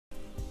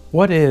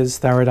What is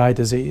thyroid eye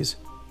disease?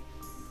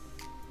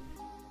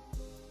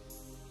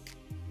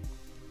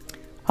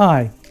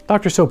 Hi,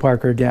 Dr.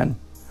 Soparker again.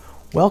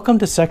 Welcome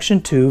to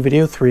Section 2,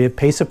 Video 3 of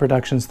PESA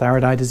Productions'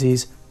 Thyroid Eye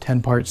Disease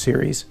 10-part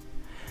series.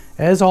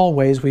 As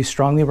always, we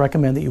strongly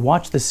recommend that you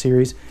watch this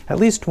series at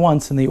least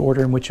once in the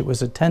order in which it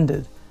was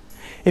attended.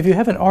 If you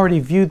haven't already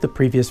viewed the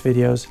previous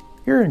videos,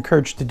 you're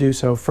encouraged to do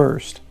so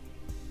first.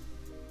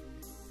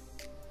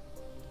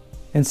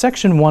 In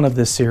Section 1 of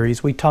this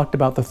series, we talked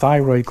about the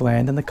thyroid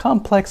gland and the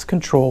complex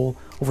control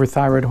over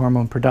thyroid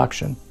hormone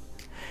production.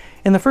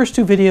 In the first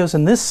two videos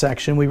in this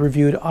section, we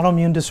reviewed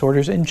autoimmune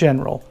disorders in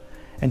general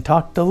and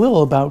talked a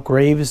little about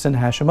Graves' and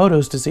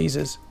Hashimoto's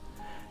diseases.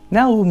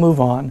 Now we'll move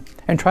on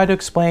and try to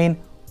explain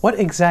what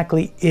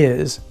exactly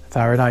is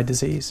thyroid eye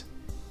disease.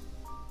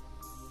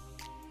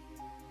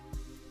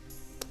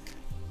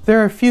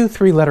 There are a few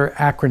three-letter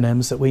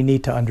acronyms that we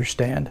need to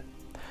understand.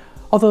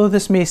 Although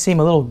this may seem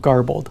a little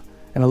garbled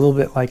and a little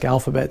bit like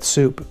alphabet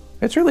soup,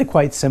 it's really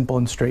quite simple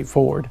and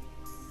straightforward.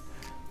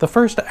 The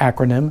first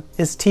acronym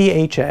is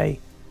THA,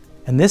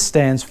 and this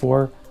stands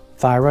for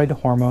Thyroid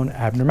Hormone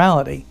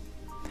Abnormality.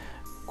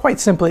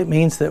 Quite simply, it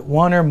means that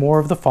one or more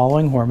of the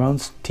following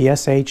hormones,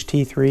 TSH,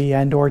 T3,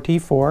 and/or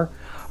T4,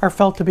 are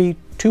felt to be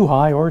too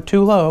high or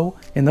too low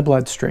in the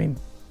bloodstream.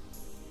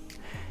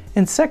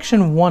 In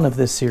Section 1 of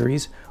this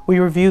series, we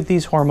reviewed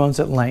these hormones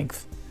at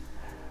length.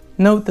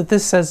 Note that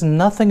this says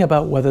nothing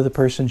about whether the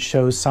person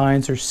shows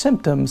signs or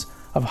symptoms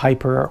of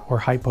hyper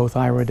or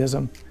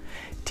hypothyroidism.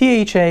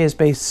 THA is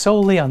based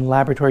solely on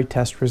laboratory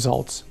test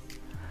results.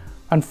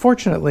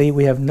 Unfortunately,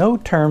 we have no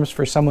terms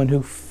for someone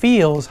who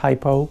feels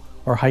hypo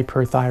or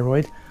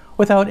hyperthyroid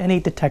without any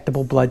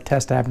detectable blood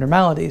test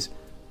abnormalities,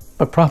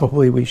 but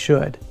probably we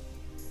should.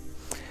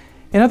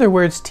 In other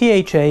words,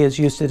 THA is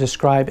used to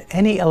describe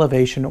any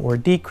elevation or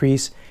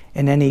decrease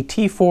in any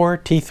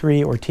T4,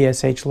 T3, or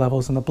TSH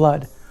levels in the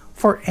blood,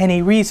 for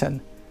any reason.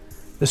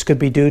 This could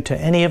be due to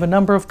any of a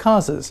number of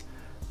causes,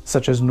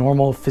 such as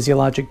normal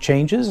physiologic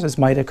changes as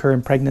might occur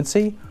in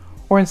pregnancy,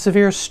 or in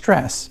severe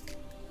stress,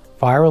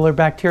 viral or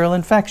bacterial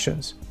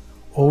infections,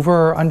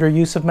 over or under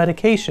use of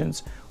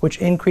medications which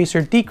increase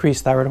or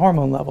decrease thyroid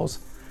hormone levels,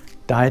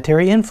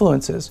 dietary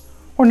influences,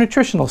 or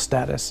nutritional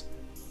status,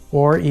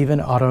 or even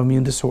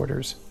autoimmune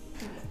disorders.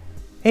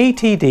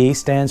 ATD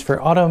stands for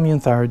Autoimmune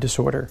Thyroid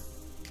Disorder.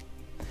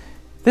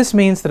 This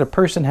means that a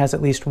person has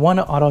at least one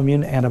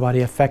autoimmune antibody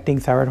affecting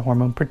thyroid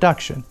hormone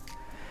production.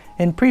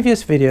 In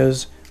previous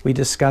videos, we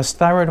discussed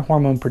thyroid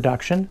hormone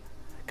production,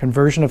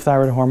 conversion of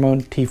thyroid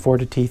hormone T4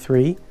 to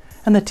T3,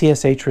 and the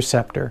TSH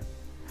receptor.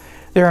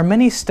 There are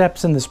many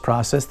steps in this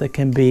process that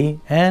can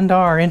be and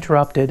are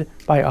interrupted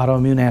by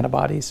autoimmune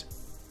antibodies.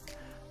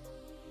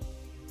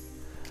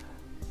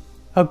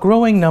 A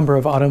growing number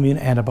of autoimmune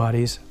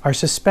antibodies are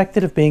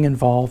suspected of being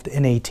involved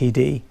in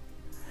ATD.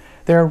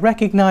 There are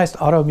recognized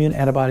autoimmune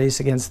antibodies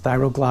against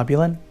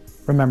thyroglobulin,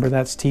 remember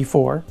that's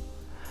T4,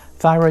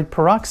 thyroid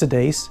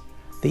peroxidase,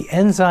 the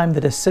enzyme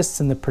that assists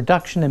in the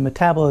production and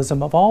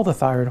metabolism of all the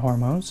thyroid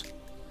hormones,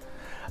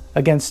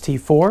 against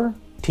T4,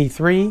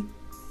 T3,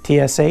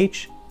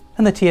 TSH,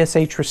 and the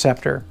TSH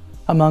receptor,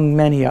 among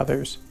many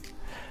others.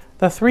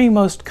 The three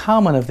most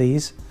common of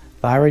these,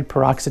 thyroid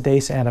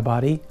peroxidase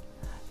antibody,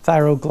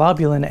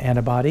 thyroglobulin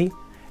antibody,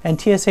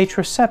 and TSH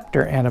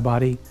receptor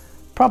antibody,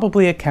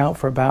 probably account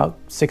for about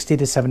 60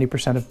 to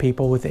 70% of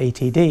people with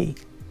ATD.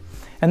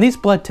 And these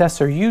blood tests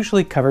are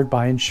usually covered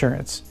by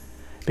insurance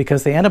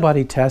because the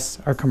antibody tests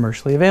are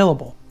commercially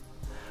available.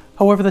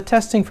 However, the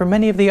testing for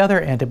many of the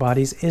other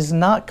antibodies is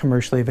not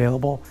commercially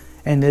available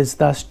and is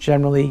thus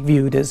generally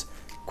viewed as,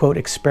 quote,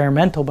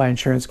 experimental by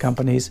insurance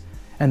companies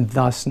and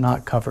thus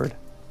not covered.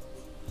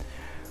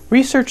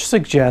 Research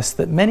suggests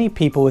that many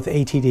people with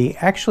ATD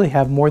actually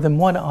have more than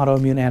one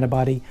autoimmune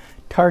antibody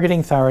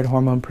targeting thyroid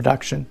hormone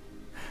production.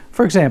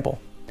 For example,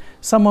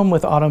 someone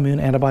with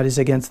autoimmune antibodies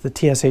against the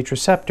TSH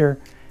receptor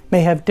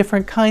may have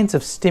different kinds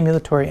of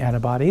stimulatory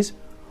antibodies,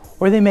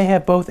 or they may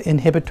have both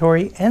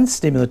inhibitory and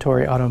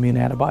stimulatory autoimmune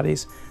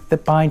antibodies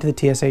that bind to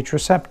the TSH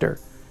receptor,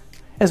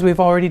 as we've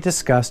already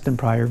discussed in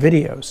prior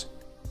videos.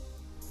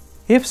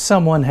 If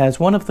someone has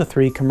one of the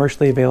three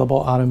commercially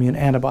available autoimmune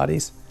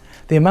antibodies,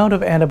 the amount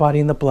of antibody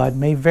in the blood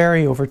may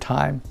vary over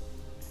time,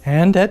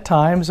 and at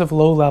times of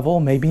low level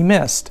may be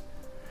missed.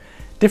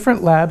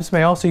 Different labs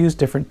may also use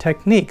different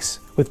techniques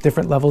with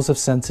different levels of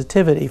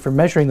sensitivity for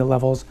measuring the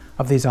levels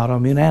of these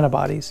autoimmune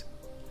antibodies.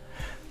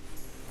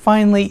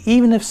 Finally,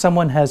 even if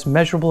someone has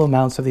measurable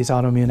amounts of these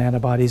autoimmune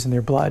antibodies in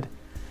their blood,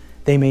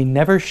 they may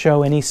never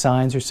show any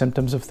signs or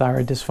symptoms of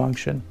thyroid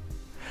dysfunction.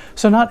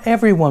 So not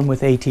everyone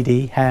with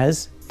ATD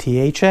has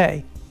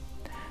THA.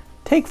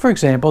 Take, for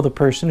example, the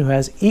person who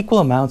has equal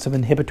amounts of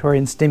inhibitory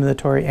and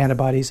stimulatory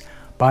antibodies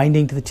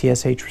binding to the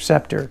TSH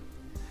receptor.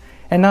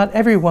 And not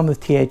everyone with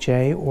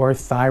THA or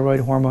thyroid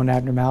hormone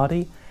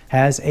abnormality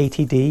has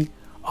ATD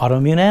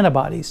autoimmune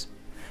antibodies.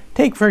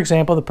 Take, for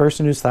example, the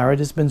person whose thyroid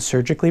has been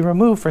surgically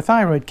removed for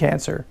thyroid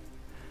cancer.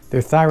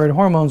 Their thyroid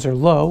hormones are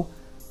low,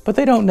 but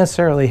they don't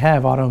necessarily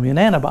have autoimmune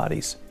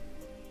antibodies.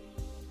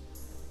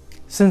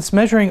 Since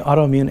measuring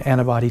autoimmune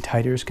antibody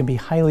titers can be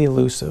highly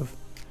elusive,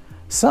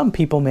 some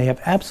people may have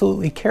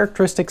absolutely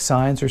characteristic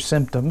signs or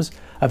symptoms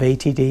of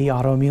ATD,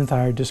 autoimmune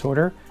thyroid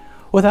disorder,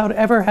 without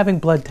ever having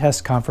blood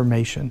test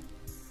confirmation.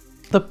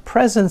 The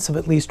presence of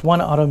at least one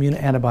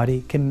autoimmune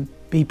antibody can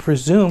be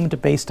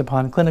presumed based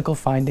upon clinical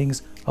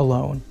findings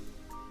alone.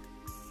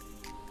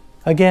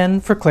 Again,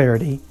 for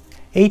clarity,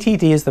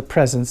 ATD is the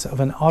presence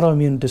of an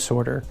autoimmune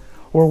disorder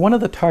where one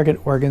of the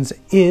target organs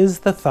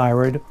is the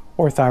thyroid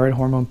or thyroid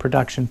hormone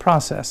production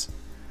process,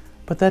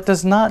 but that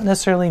does not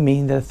necessarily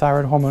mean that a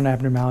thyroid hormone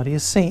abnormality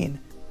is seen.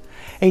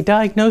 A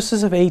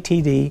diagnosis of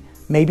ATD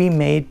may be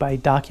made by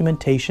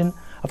documentation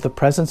of the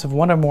presence of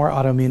one or more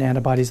autoimmune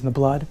antibodies in the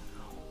blood,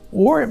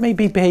 or it may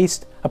be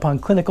based upon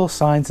clinical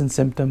signs and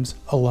symptoms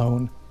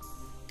alone.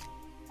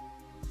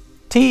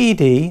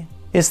 TED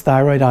is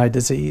thyroid eye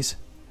disease,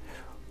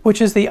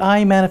 which is the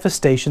eye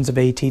manifestations of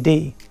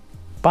ATD.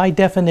 By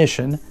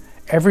definition,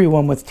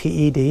 everyone with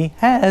TED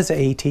has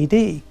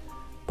ATD,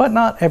 but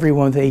not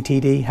everyone with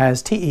ATD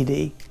has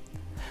TED.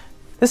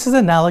 This is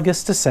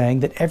analogous to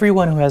saying that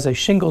everyone who has a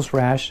shingles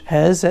rash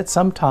has at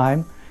some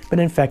time been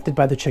infected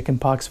by the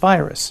chickenpox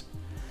virus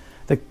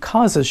that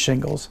causes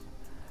shingles,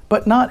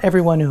 but not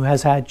everyone who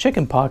has had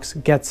chickenpox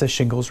gets a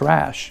shingles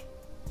rash.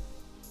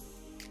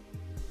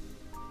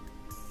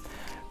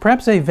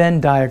 Perhaps a Venn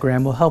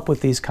diagram will help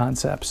with these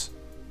concepts.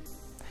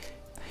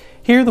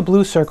 Here the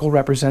blue circle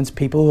represents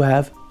people who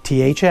have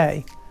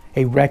THA,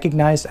 a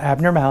recognized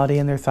abnormality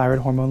in their thyroid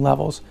hormone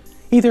levels,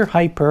 either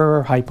hyper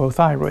or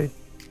hypothyroid.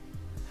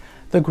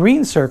 The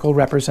green circle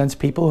represents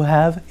people who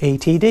have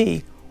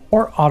ATD,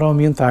 or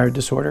autoimmune thyroid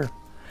disorder.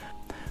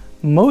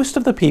 Most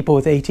of the people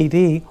with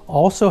ATD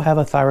also have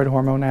a thyroid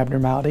hormone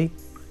abnormality,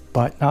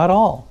 but not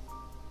all.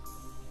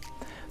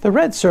 The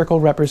red circle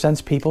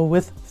represents people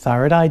with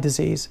thyroid eye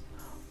disease.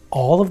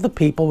 All of the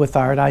people with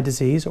thyroid eye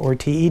disease, or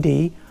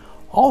TED,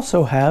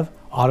 also have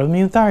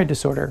autoimmune thyroid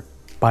disorder,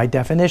 by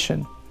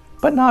definition,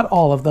 but not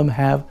all of them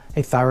have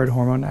a thyroid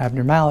hormone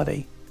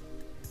abnormality.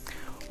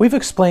 We've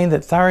explained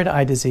that thyroid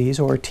eye disease,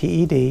 or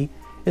TED,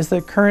 is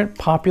the current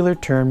popular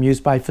term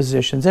used by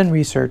physicians and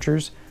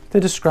researchers to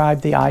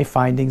describe the eye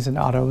findings in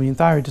autoimmune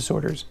thyroid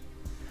disorders.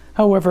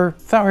 However,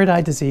 thyroid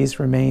eye disease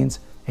remains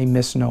a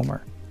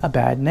misnomer, a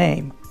bad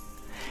name,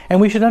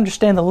 and we should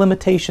understand the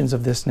limitations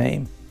of this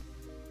name.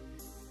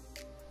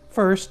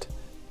 First,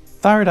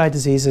 thyroid eye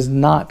disease is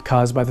not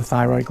caused by the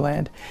thyroid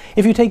gland.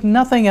 If you take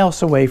nothing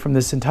else away from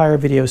this entire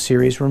video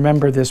series,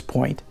 remember this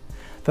point.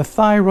 The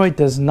thyroid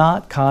does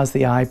not cause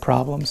the eye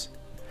problems.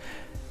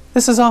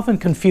 This is often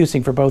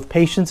confusing for both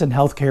patients and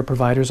healthcare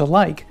providers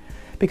alike,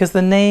 because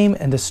the name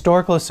and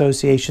historical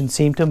association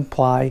seem to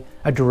imply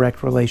a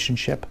direct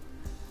relationship.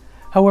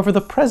 However, the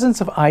presence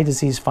of eye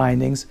disease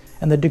findings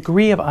and the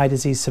degree of eye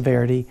disease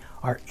severity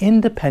are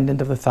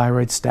independent of the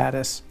thyroid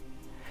status.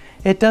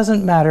 It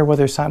doesn't matter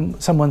whether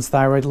someone's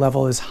thyroid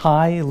level is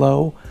high,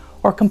 low,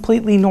 or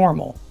completely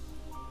normal.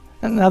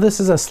 Now, this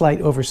is a slight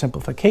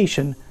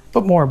oversimplification,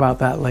 but more about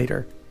that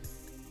later.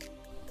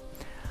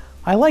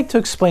 I like to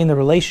explain the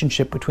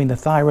relationship between the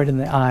thyroid and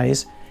the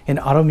eyes in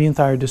autoimmune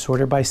thyroid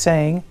disorder by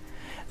saying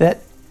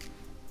that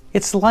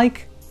it's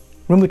like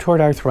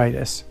rheumatoid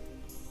arthritis.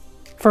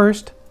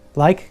 First,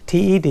 like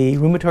TED,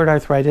 rheumatoid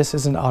arthritis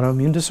is an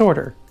autoimmune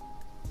disorder.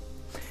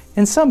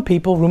 In some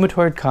people,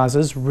 rheumatoid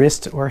causes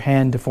wrist or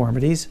hand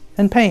deformities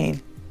and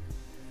pain.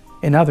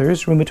 In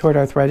others, rheumatoid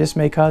arthritis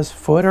may cause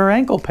foot or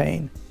ankle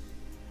pain.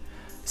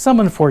 Some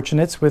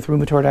unfortunates with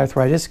rheumatoid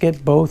arthritis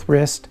get both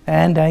wrist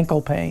and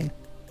ankle pain.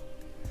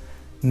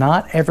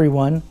 Not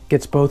everyone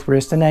gets both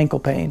wrist and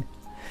ankle pain,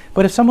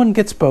 but if someone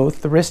gets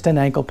both, the wrist and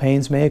ankle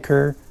pains may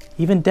occur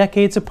even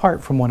decades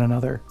apart from one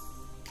another.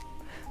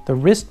 The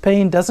wrist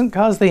pain doesn't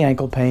cause the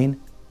ankle pain,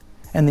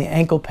 and the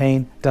ankle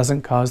pain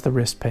doesn't cause the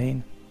wrist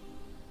pain.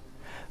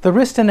 The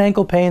wrist and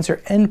ankle pains are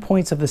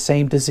endpoints of the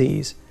same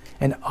disease,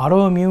 an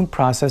autoimmune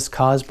process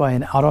caused by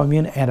an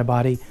autoimmune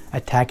antibody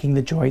attacking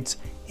the joints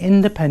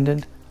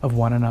independent of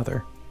one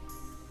another.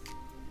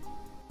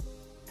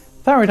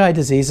 Thyroid eye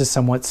disease is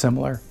somewhat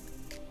similar.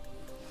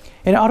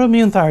 In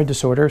autoimmune thyroid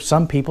disorder,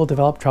 some people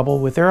develop trouble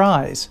with their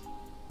eyes.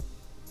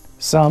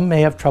 Some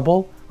may have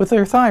trouble with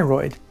their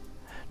thyroid.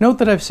 Note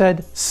that I've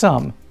said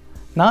some.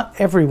 Not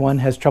everyone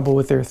has trouble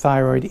with their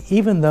thyroid,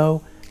 even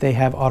though they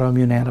have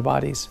autoimmune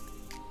antibodies.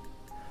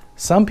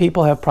 Some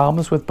people have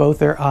problems with both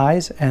their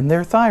eyes and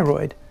their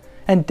thyroid,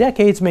 and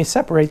decades may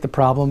separate the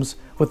problems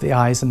with the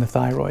eyes and the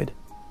thyroid.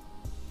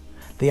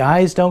 The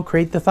eyes don't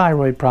create the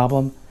thyroid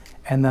problem,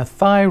 and the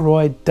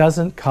thyroid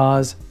doesn't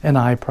cause an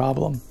eye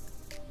problem.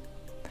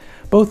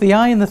 Both the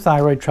eye and the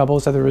thyroid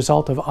troubles are the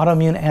result of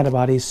autoimmune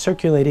antibodies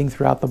circulating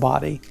throughout the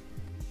body.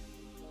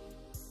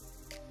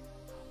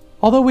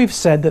 Although we've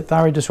said that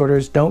thyroid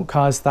disorders don't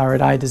cause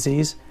thyroid eye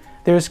disease,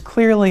 there is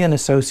clearly an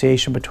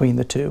association between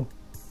the two.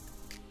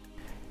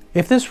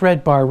 If this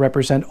red bar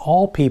represents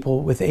all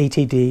people with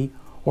ATD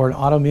or an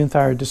autoimmune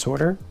thyroid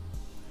disorder,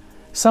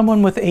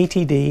 someone with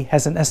ATD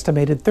has an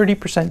estimated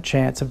 30%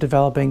 chance of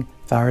developing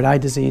thyroid eye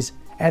disease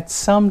at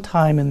some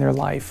time in their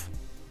life.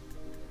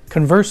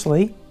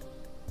 Conversely,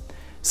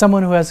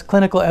 Someone who has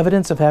clinical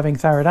evidence of having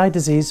thyroid eye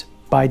disease,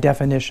 by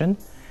definition,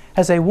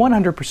 has a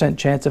 100%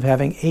 chance of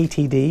having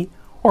ATD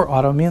or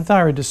autoimmune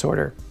thyroid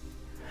disorder,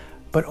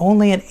 but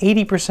only an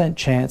 80%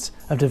 chance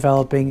of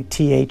developing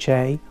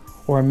THA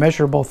or a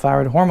measurable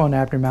thyroid hormone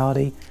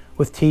abnormality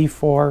with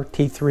T4,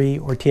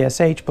 T3, or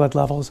TSH blood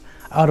levels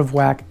out of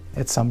whack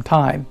at some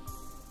time.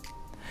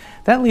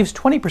 That leaves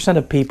 20%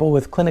 of people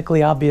with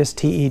clinically obvious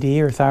TED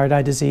or thyroid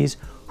eye disease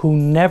who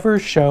never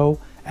show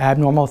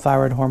abnormal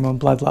thyroid hormone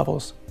blood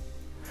levels.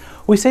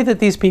 We say that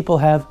these people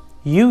have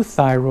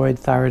euthyroid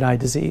thyroid eye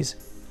disease.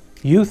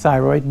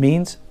 Euthyroid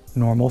means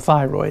normal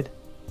thyroid.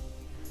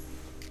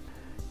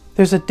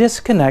 There's a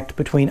disconnect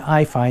between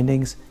eye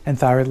findings and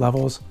thyroid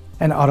levels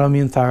and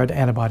autoimmune thyroid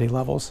antibody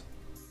levels.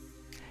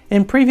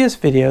 In previous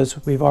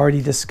videos, we've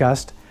already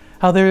discussed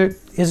how there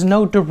is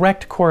no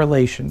direct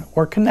correlation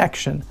or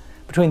connection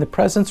between the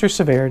presence or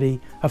severity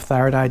of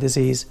thyroid eye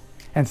disease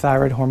and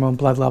thyroid hormone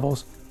blood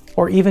levels,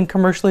 or even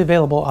commercially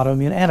available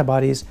autoimmune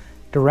antibodies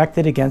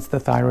directed against the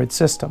thyroid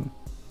system.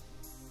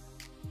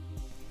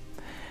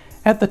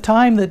 At the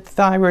time that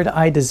thyroid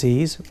eye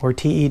disease, or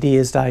TED,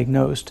 is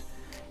diagnosed,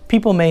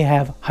 people may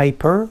have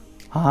hyper,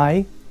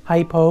 high,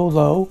 hypo,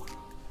 low,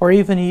 or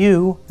even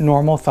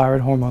normal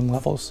thyroid hormone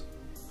levels.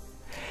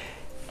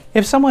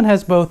 If someone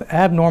has both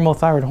abnormal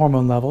thyroid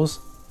hormone levels,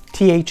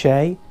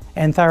 THA,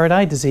 and thyroid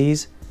eye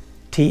disease,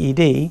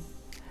 TED,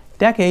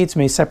 decades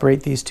may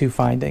separate these two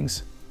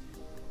findings.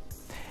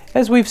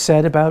 As we've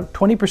said, about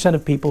 20%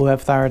 of people who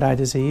have thyroid eye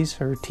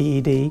disease, or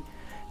TED,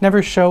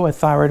 never show a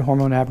thyroid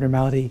hormone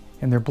abnormality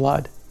in their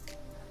blood.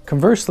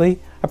 Conversely,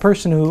 a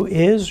person who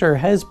is or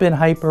has been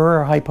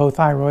hyper or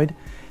hypothyroid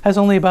has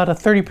only about a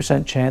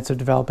 30% chance of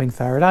developing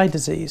thyroid eye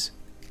disease.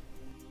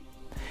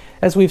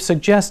 As we've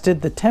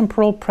suggested, the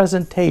temporal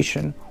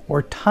presentation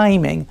or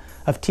timing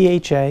of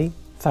THA,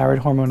 thyroid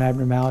hormone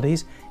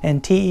abnormalities,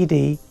 and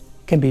TED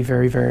can be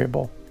very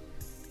variable.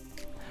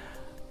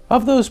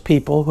 Of those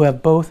people who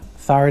have both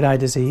thyroid eye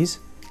disease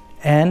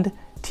and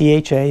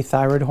THA,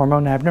 thyroid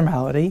hormone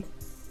abnormality,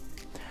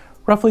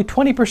 roughly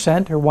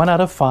 20%, or 1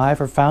 out of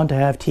 5, are found to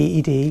have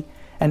TED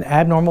and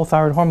abnormal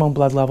thyroid hormone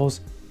blood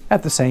levels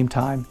at the same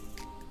time.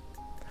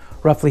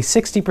 Roughly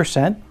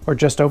 60%, or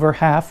just over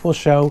half, will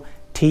show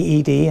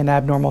TED and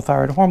abnormal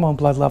thyroid hormone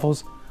blood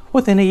levels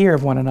within a year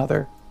of one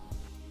another.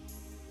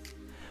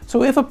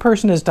 So if a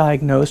person is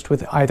diagnosed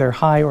with either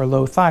high or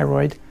low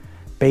thyroid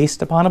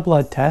based upon a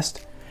blood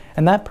test,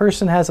 and that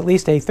person has at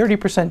least a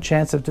 30%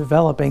 chance of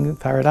developing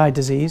thyroid eye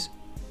disease,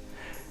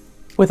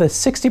 with a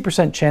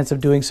 60% chance of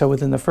doing so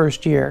within the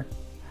first year,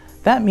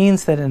 that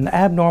means that an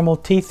abnormal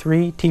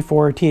T3, T4,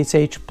 or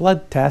TSH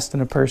blood test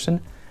in a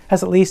person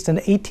has at least an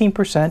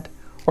 18%,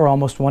 or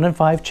almost 1 in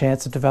 5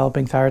 chance of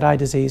developing thyroid eye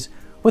disease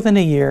within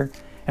a year,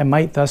 and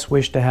might thus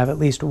wish to have at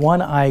least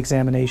one eye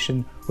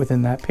examination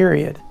within that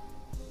period.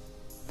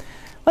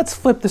 Let's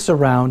flip this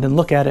around and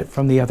look at it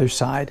from the other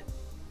side.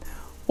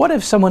 What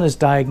if someone is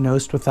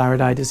diagnosed with thyroid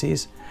eye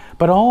disease,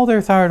 but all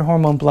their thyroid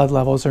hormone blood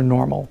levels are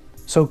normal,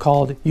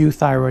 so-called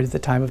euthyroid at the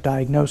time of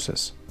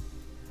diagnosis?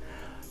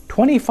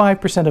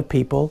 25% of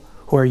people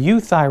who are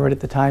euthyroid at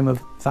the time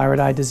of thyroid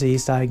eye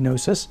disease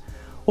diagnosis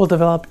will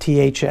develop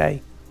THA,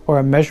 or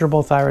a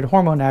measurable thyroid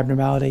hormone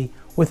abnormality,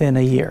 within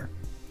a year.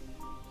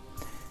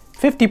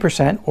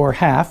 50%, or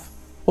half,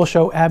 will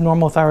show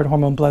abnormal thyroid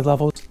hormone blood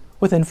levels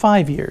within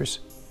 5 years.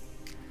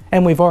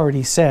 And we've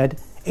already said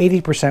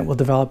 80% will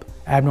develop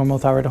abnormal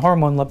thyroid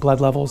hormone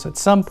blood levels at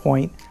some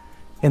point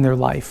in their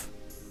life.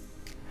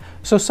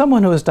 So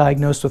someone who is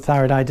diagnosed with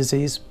thyroid eye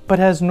disease but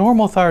has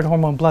normal thyroid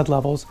hormone blood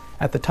levels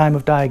at the time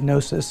of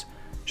diagnosis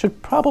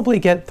should probably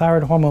get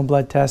thyroid hormone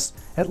blood tests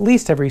at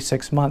least every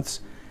 6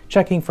 months,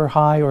 checking for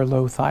high or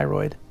low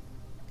thyroid.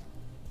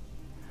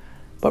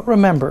 But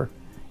remember,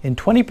 in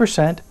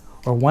 20%,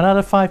 or 1 out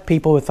of 5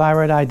 people with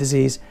thyroid eye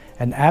disease,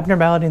 an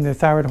abnormality in their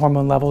thyroid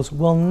hormone levels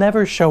will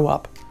never show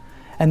up,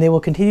 and they will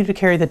continue to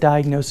carry the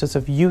diagnosis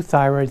of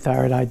euthyroid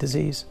thyroid eye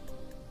disease.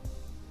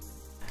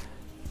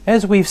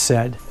 As we've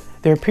said,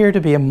 there appear to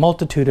be a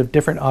multitude of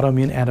different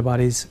autoimmune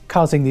antibodies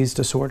causing these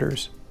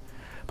disorders,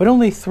 but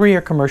only 3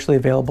 are commercially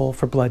available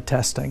for blood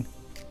testing.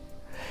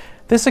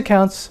 This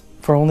accounts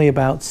for only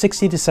about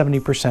 60 to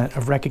 70%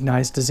 of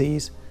recognized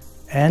disease,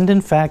 and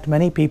in fact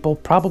many people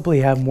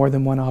probably have more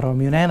than one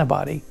autoimmune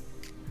antibody.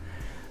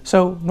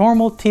 So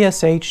normal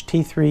TSH,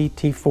 T3,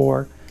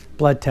 T4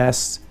 blood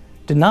tests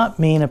do not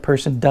mean a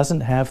person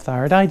doesn't have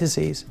thyroid eye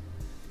disease.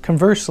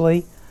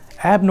 Conversely,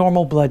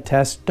 abnormal blood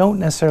tests don't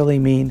necessarily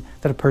mean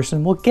that a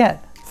person will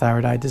get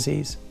thyroid eye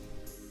disease.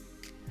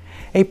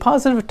 A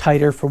positive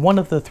titer for one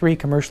of the 3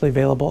 commercially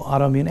available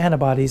autoimmune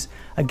antibodies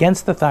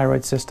against the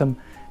thyroid system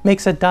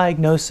makes a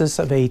diagnosis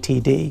of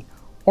ATD,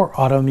 or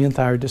autoimmune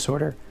thyroid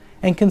disorder,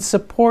 and can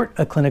support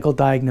a clinical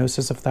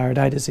diagnosis of thyroid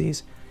eye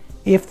disease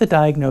if the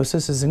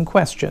diagnosis is in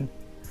question.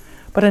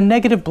 But a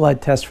negative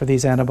blood test for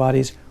these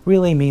antibodies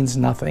really means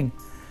nothing,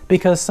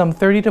 because some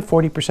 30 to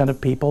 40%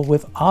 of people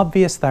with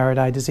obvious thyroid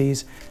eye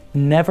disease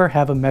never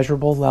have a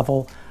measurable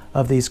level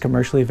of these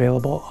commercially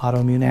available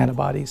autoimmune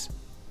antibodies.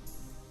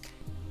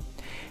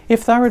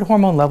 If thyroid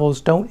hormone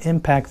levels don't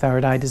impact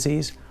thyroid eye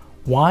disease,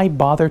 why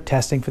bother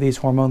testing for these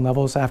hormone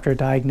levels after a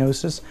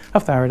diagnosis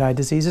of thyroid eye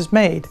disease is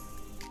made?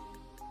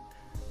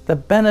 The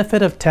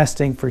benefit of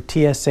testing for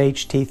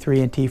TSH,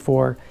 T3, and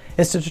T4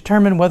 is to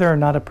determine whether or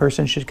not a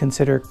person should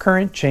consider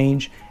current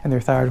change in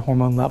their thyroid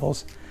hormone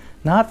levels,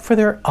 not for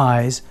their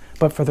eyes,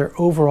 but for their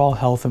overall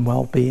health and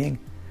well-being.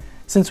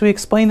 Since we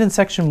explained in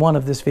section 1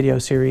 of this video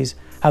series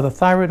how the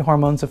thyroid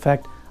hormones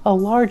affect a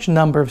large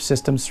number of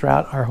systems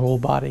throughout our whole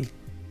body.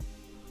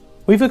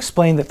 We've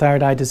explained that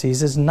thyroid eye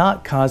disease is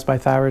not caused by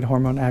thyroid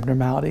hormone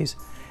abnormalities,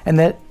 and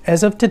that,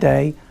 as of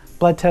today,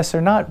 blood tests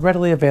are not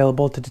readily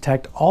available to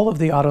detect all of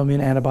the autoimmune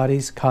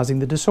antibodies causing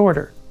the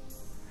disorder.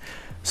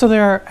 So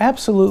there are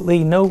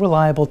absolutely no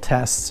reliable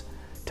tests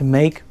to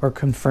make or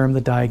confirm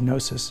the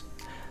diagnosis.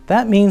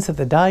 That means that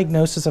the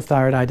diagnosis of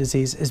thyroid eye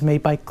disease is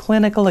made by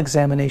clinical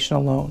examination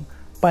alone,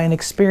 by an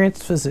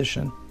experienced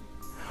physician.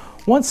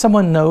 Once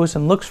someone knows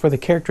and looks for the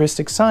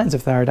characteristic signs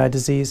of thyroid eye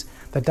disease,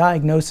 the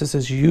diagnosis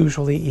is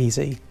usually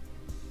easy.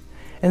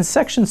 In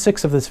section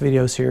 6 of this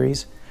video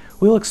series,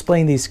 we'll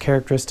explain these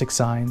characteristic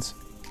signs.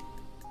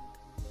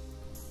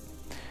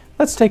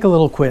 Let's take a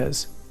little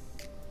quiz.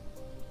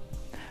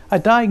 A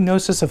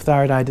diagnosis of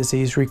thyroid eye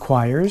disease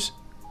requires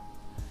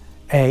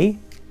A.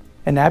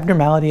 An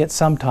abnormality at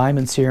some time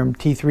in serum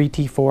T3,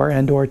 T4,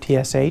 and/or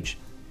TSH,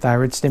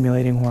 thyroid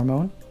stimulating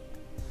hormone.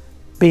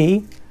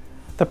 B.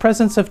 The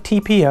presence of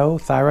TPO,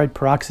 thyroid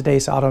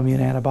peroxidase autoimmune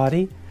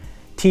antibody,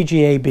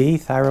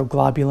 TGAB, thyroid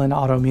globulin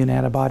autoimmune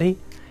antibody,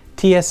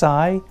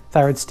 TSI,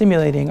 thyroid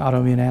stimulating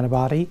autoimmune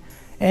antibody,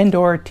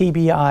 and/or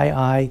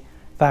TBII,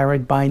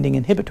 thyroid binding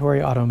inhibitory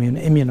autoimmune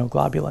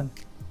immunoglobulin.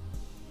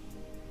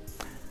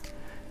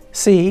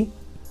 C.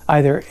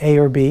 Either A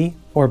or B,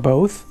 or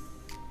both.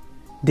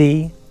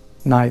 D.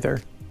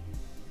 Neither.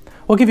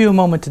 We'll give you a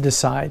moment to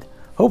decide.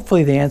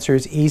 Hopefully the answer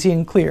is easy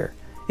and clear.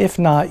 If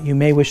not, you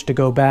may wish to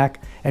go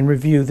back and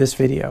review this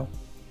video.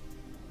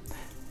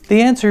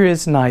 The answer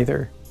is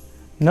neither.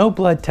 No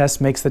blood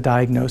test makes the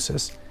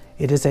diagnosis.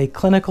 It is a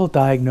clinical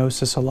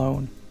diagnosis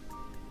alone.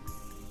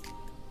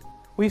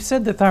 We've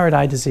said that thyroid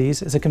eye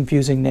disease is a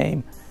confusing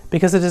name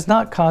because it is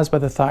not caused by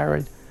the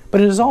thyroid, but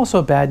it is also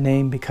a bad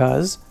name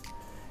because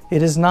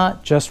it is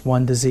not just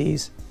one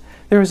disease.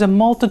 There is a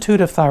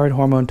multitude of thyroid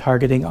hormone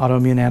targeting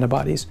autoimmune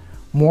antibodies,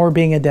 more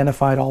being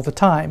identified all the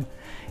time,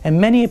 and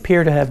many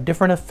appear to have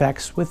different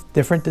effects with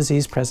different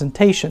disease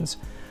presentations,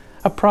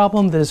 a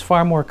problem that is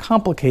far more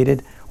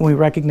complicated when we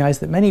recognize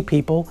that many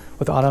people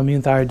with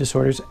autoimmune thyroid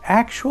disorders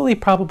actually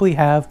probably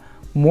have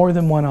more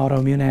than one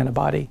autoimmune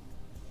antibody.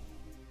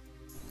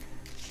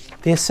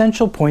 The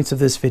essential points of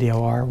this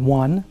video are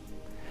 1.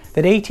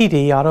 That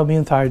ATD,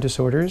 autoimmune thyroid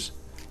disorders,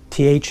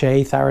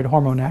 THA, thyroid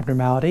hormone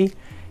abnormality,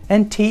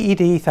 and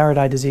TED, thyroid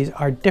eye disease,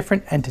 are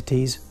different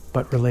entities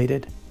but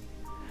related.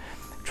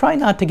 Try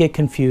not to get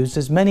confused,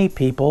 as many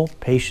people,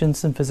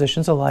 patients and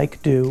physicians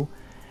alike, do,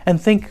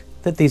 and think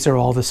that these are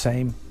all the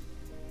same.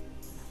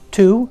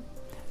 2.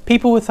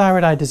 People with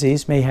thyroid eye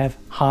disease may have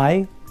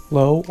high,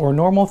 low, or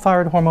normal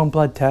thyroid hormone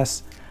blood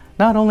tests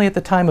not only at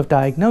the time of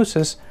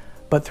diagnosis,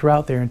 but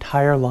throughout their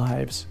entire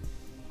lives.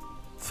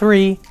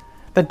 3.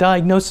 The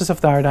diagnosis of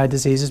thyroid eye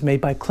disease is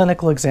made by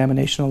clinical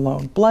examination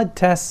alone. Blood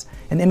tests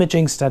and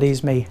imaging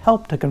studies may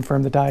help to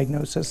confirm the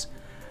diagnosis,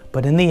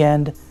 but in the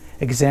end,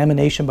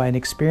 examination by an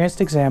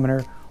experienced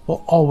examiner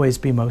will always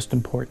be most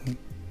important.